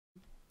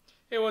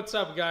Hey, what's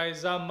up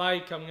guys? I'm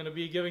Mike. I'm going to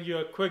be giving you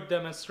a quick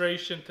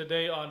demonstration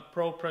today on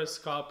Propress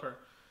copper.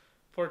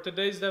 For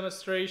today's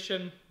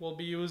demonstration, we'll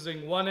be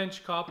using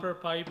 1-inch copper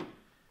pipe,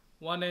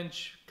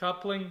 1-inch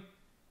coupling,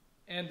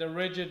 and the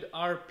rigid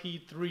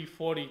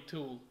RP340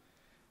 tool.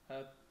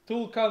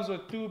 Tool comes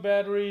with 2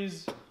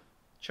 batteries,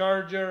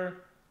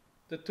 charger,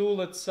 the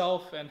tool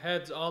itself, and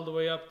heads all the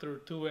way up through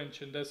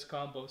 2-inch in this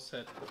combo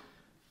set.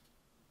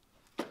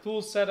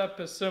 Tool setup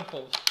is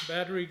simple.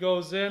 Battery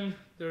goes in,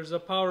 there's a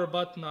power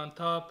button on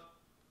top,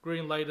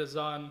 green light is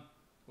on,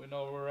 we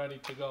know we're ready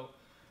to go.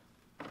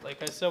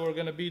 Like I said, we're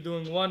going to be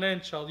doing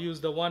 1-inch. I'll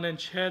use the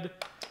 1-inch head.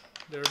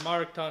 They're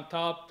marked on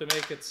top to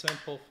make it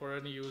simple for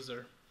any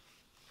user.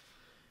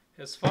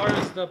 As far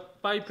as the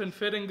pipe and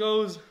fitting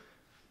goes,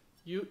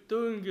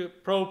 doing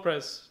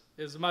Propress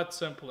is much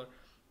simpler.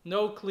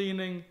 No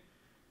cleaning,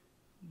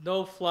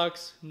 no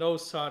flux, no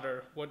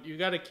solder. What you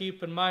got to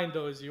keep in mind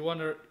though is you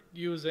want to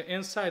use an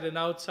inside and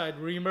outside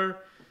reamer.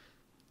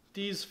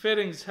 These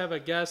fittings have a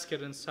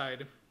gasket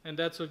inside, and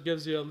that's what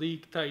gives you a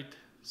leak tight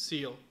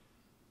seal.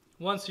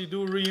 Once you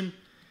do ream,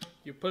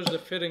 you push the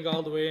fitting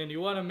all the way in.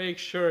 You want to make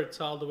sure it's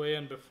all the way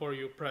in before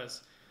you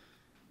press.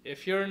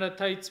 If you're in a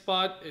tight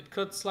spot, it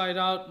could slide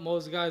out.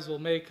 Most guys will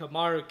make a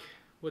mark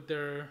with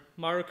their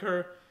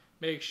marker.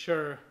 Make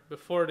sure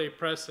before they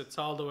press it's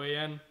all the way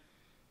in.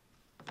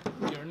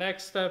 Your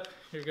next step,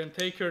 you're going to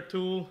take your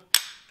tool,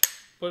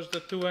 push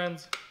the 2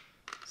 ends,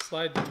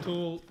 slide the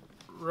tool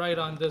right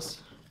on this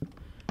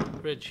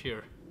ridge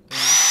here.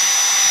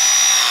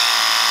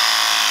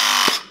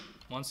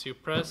 Once you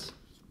press,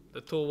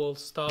 the tool will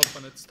stop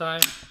when it's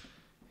time,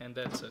 and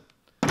that's it.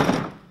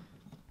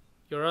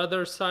 Your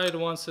other side,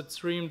 once it's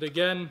reamed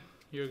again,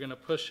 you're going to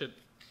push it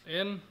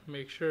in,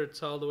 make sure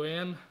it's all the way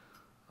in.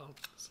 I'll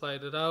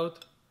slide it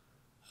out.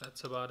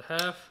 That's about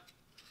half.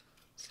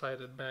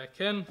 Slide it back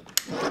in.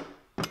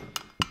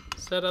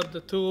 Set up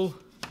the tool.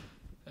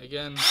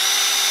 Again,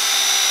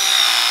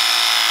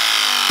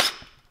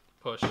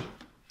 push.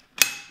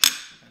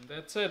 And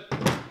that's it.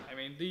 I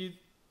mean,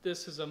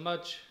 this is a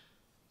much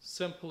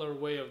simpler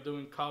way of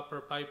doing copper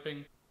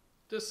piping.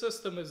 This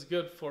system is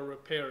good for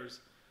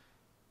repairs.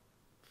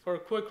 For a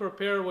quick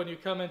repair, when you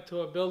come into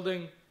a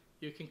building,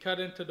 you can cut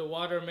into the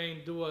water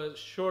main, do a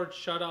short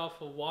shut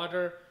off of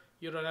water.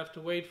 You don't have to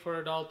wait for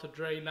it all to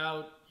drain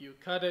out. You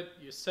cut it,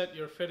 you set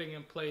your fitting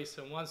in place,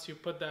 and once you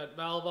put that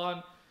valve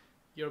on,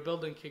 your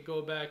building can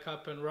go back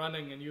up and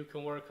running and you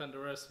can work on the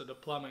rest of the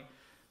plumbing.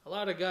 A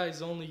lot of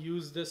guys only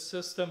use this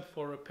system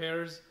for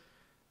repairs.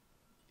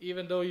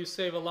 Even though you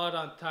save a lot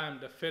on time,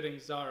 the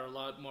fittings are a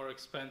lot more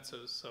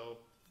expensive, so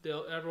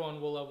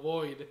everyone will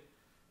avoid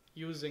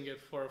using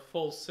it for a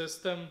full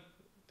system.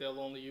 They'll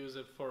only use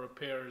it for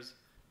repairs.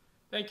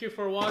 Thank you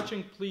for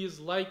watching. Please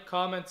like,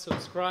 comment,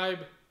 subscribe.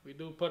 We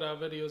do put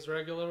out videos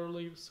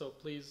regularly, so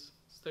please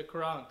stick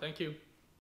around. Thank you.